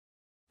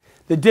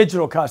The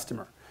digital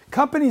customer.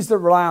 Companies that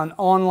rely on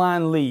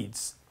online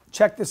leads,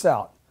 check this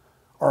out,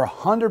 are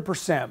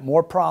 100%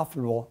 more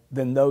profitable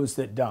than those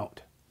that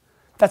don't.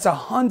 That's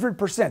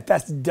 100%.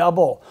 That's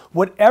double.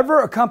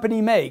 Whatever a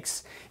company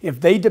makes,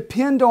 if they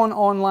depend on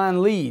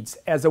online leads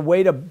as a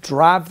way to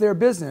drive their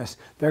business,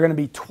 they're going to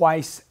be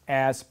twice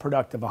as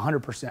productive,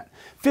 100%.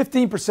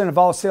 15% of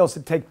all sales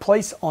that take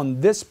place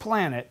on this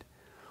planet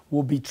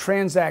will be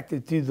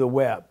transacted through the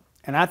web.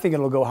 And I think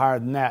it'll go higher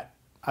than that.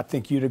 I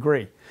think you'd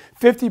agree.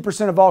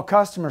 50% of all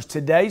customers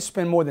today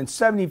spend more than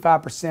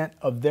 75%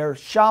 of their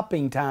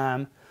shopping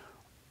time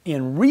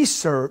in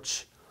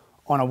research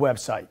on a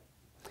website.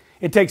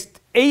 It takes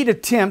 8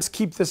 attempts,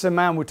 keep this in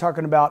mind, we're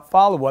talking about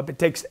follow-up. It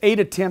takes 8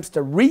 attempts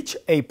to reach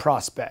a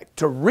prospect,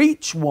 to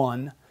reach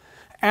one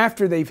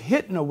after they've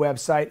hit a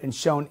website and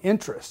shown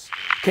interest.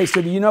 Okay,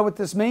 so do you know what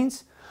this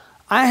means?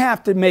 I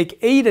have to make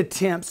 8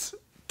 attempts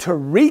to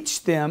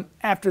reach them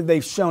after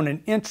they've shown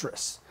an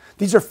interest.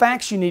 These are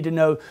facts you need to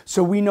know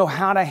so we know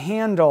how to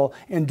handle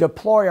and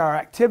deploy our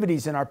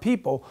activities and our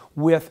people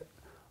with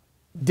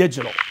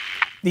digital.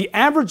 The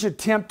average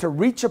attempt to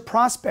reach a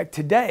prospect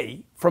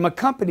today from a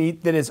company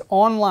that is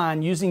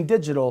online using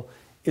digital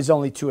is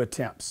only 2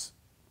 attempts.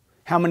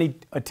 How many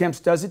attempts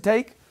does it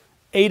take?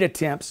 8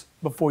 attempts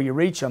before you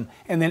reach them,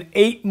 and then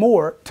 8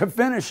 more to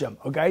finish them,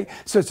 okay?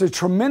 So it's a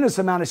tremendous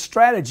amount of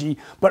strategy,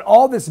 but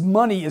all this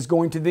money is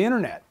going to the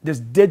internet, this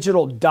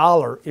digital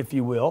dollar, if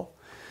you will.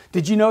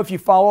 Did you know if you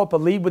follow up a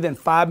lead within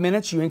 5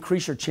 minutes, you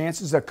increase your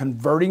chances of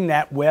converting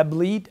that web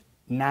lead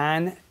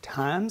 9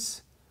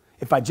 times?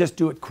 If I just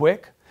do it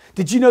quick?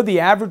 Did you know the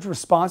average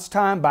response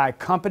time by a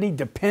company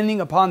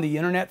depending upon the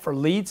internet for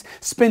leads,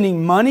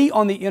 spending money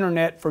on the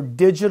internet for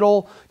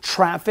digital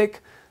traffic,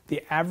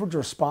 the average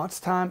response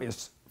time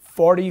is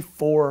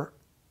 44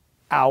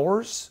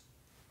 hours?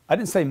 I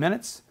didn't say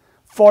minutes,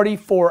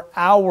 44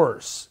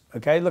 hours.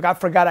 Okay, look, I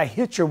forgot I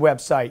hit your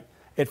website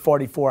at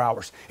 44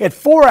 hours. At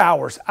 4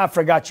 hours, I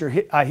forgot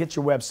I hit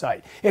your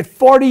website. At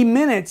 40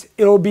 minutes,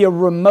 it'll be a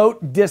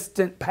remote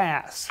distant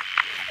pass.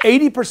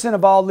 80%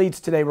 of all leads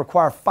today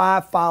require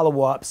 5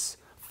 follow-ups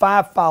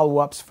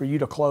for you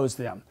to close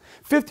them.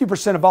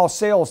 50% of all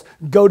sales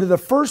go to the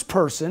first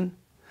person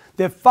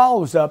that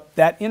follows up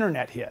that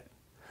internet hit.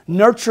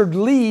 Nurtured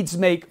leads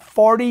make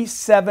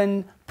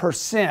 47%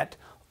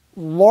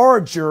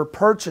 larger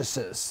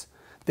purchases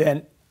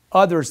than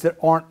others that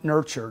aren't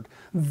nurtured.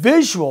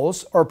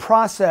 Visuals are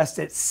processed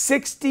at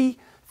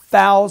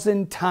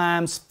 60,000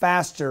 times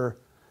faster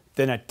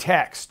than a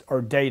text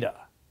or data.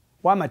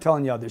 Why am I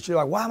telling you all this? You're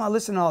like, why am I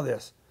listening to all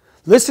this?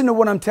 Listen to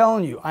what I'm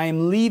telling you. I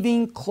am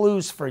leaving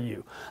clues for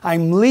you.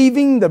 I'm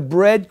leaving the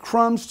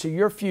breadcrumbs to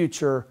your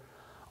future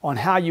on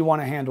how you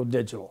want to handle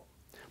digital.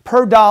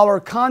 Per dollar,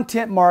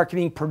 content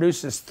marketing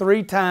produces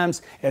 3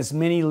 times as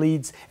many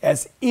leads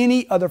as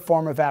any other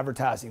form of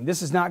advertising.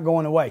 This is not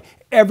going away.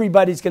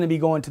 Everybody's going to be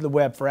going to the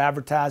web for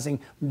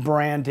advertising,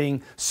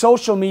 branding.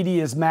 Social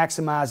media is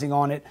maximizing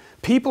on it.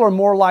 People are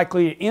more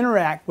likely to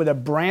interact with a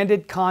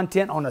branded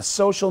content on a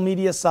social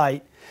media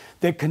site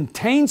that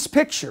contains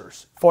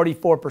pictures,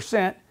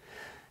 44%,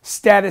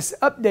 status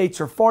updates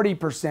are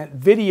 40%,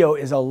 video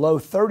is a low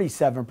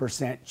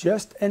 37%,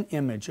 just an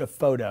image, a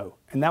photo.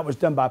 And that was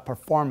done by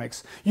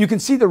Performix. You can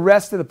see the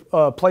rest of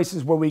the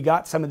places where we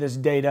got some of this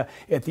data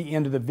at the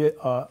end of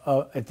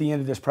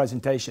this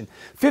presentation.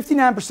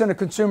 59% of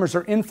consumers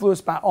are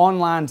influenced by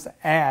online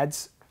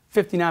ads.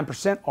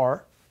 59%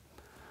 are.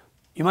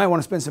 You might want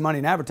to spend some money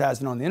in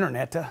advertising on the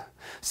internet.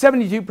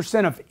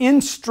 72% of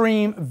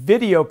in-stream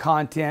video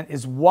content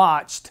is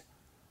watched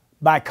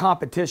by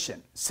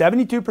competition.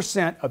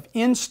 72% of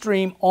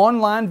in-stream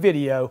online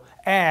video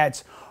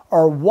ads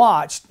are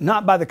watched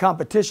not by the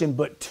competition,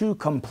 but to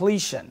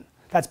completion.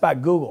 That's by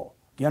Google.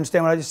 Do you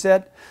understand what I just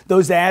said?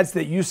 Those ads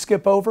that you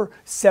skip over,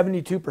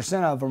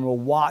 72% of them are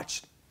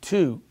watched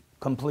to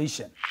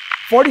completion.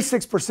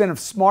 46% of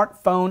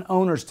smartphone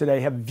owners today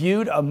have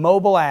viewed a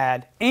mobile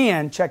ad,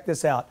 and check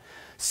this out,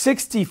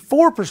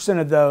 64%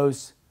 of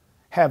those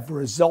have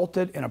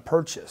resulted in a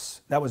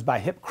purchase. That was by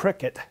Hip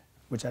Cricket,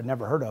 which I'd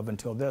never heard of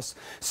until this.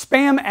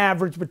 Spam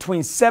average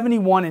between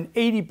 71 and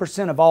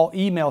 80% of all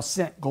emails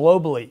sent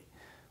globally.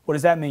 What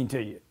does that mean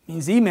to you? It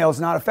means email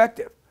is not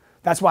effective.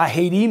 That's why I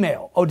hate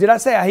email. Oh, did I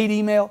say I hate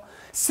email?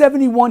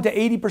 71 to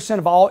 80%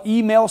 of all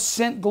emails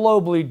sent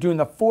globally during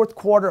the 4th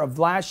quarter of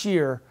last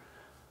year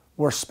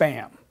were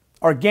spam.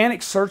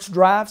 Organic search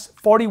drives,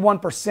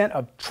 41%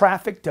 of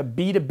traffic to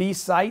B2B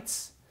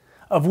sites,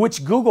 of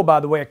which Google, by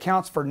the way,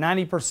 accounts for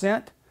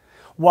 90%,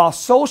 while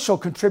social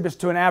contributes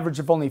to an average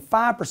of only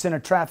 5%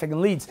 of traffic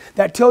and leads.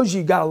 That tells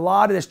you got a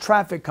lot of this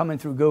traffic coming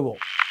through Google.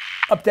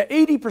 Up to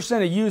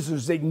 80% of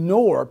users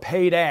ignore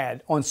paid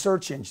ad on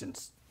search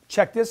engines.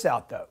 Check this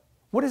out though.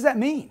 What does that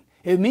mean?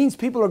 It means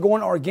people are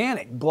going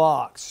organic,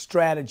 blogs,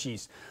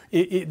 strategies.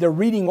 They're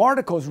reading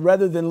articles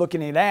rather than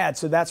looking at ads,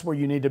 so that's where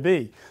you need to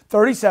be.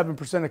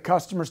 37% of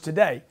customers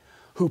today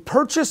who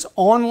purchase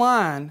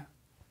online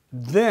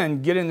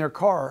then get in their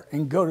car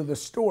and go to the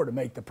store to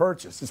make the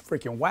purchase. It's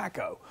freaking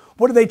wacko.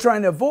 What are they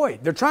trying to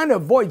avoid? They're trying to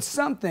avoid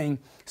something,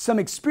 some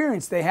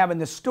experience they have in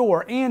the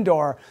store,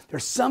 and/or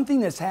there's something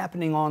that's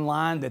happening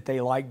online that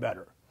they like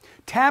better.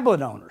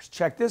 Tablet owners,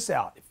 check this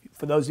out.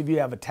 For those of you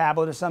who have a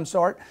tablet of some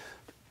sort,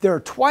 they're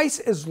twice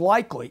as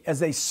likely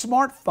as a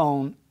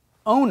smartphone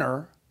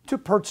owner to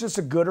purchase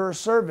a good or a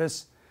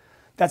service.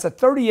 That's a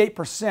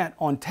 38%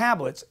 on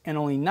tablets and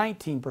only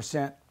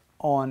 19%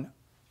 on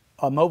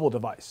a mobile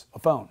device, a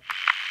phone.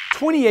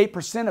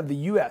 28% of the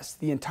US,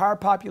 the entire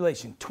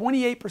population,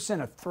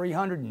 28% of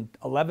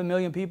 311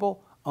 million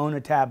people own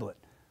a tablet.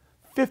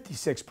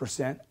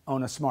 56%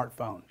 own a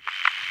smartphone.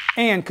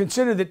 And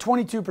consider that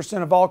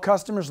 22% of all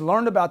customers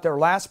learned about their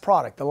last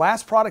product, the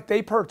last product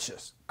they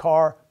purchased,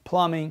 car,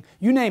 plumbing,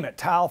 you name it,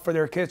 tile for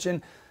their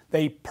kitchen.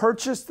 They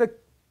purchased the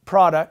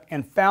product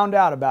and found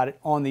out about it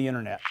on the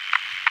internet.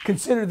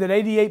 Consider that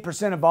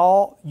 88% of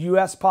all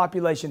US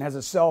population has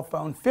a cell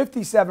phone,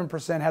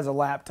 57% has a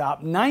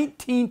laptop,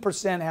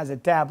 19% has a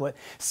tablet,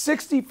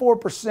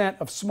 64%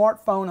 of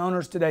smartphone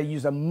owners today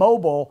use a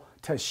mobile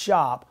to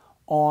shop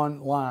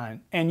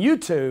online. And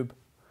YouTube,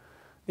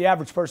 the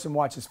average person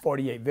watches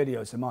 48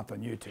 videos a month on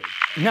YouTube.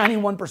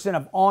 91%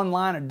 of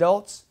online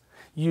adults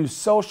use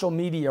social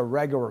media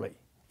regularly.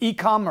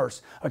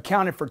 E-commerce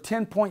accounted for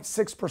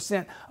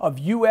 10.6% of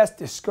U.S.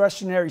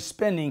 discretionary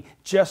spending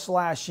just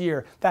last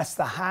year. That's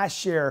the highest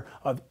share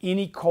of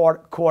any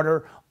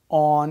quarter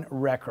on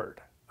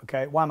record.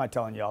 Okay, why am I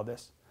telling you all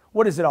this?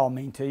 What does it all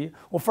mean to you?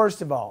 Well,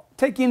 first of all,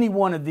 take any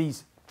one of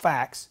these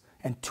facts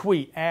and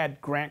tweet, add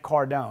Grant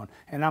Cardone,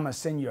 and I'm going to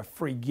send you a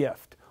free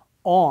gift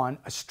on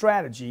a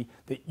strategy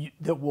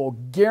that will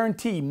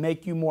guarantee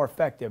make you more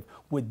effective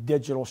with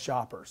digital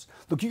shoppers.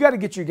 Look, you got to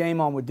get your game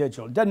on with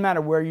digital. It doesn't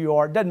matter where you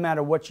are. It doesn't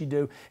matter what you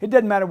do. It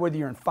doesn't matter whether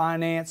you're in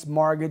finance,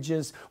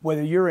 mortgages,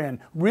 whether you're in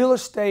real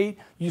estate,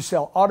 you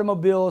sell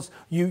automobiles,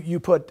 you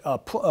put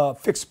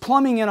fix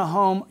plumbing in a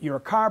home, you're a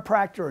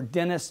chiropractor or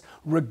dentist,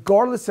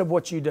 regardless of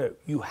what you do,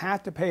 you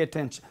have to pay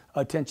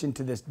attention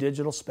to this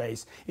digital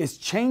space. It's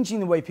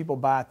changing the way people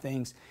buy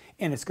things,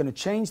 and it's going to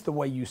change the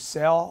way you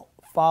sell,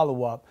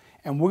 follow up,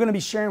 and we're going to be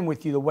sharing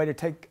with you the way to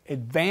take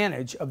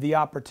advantage of the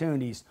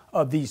opportunities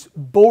of these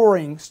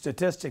boring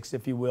statistics,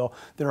 if you will,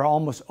 that are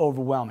almost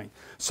overwhelming.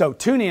 So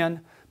tune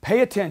in,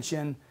 pay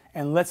attention,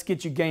 and let's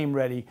get your game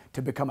ready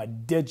to become a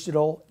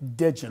digital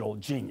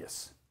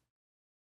genius.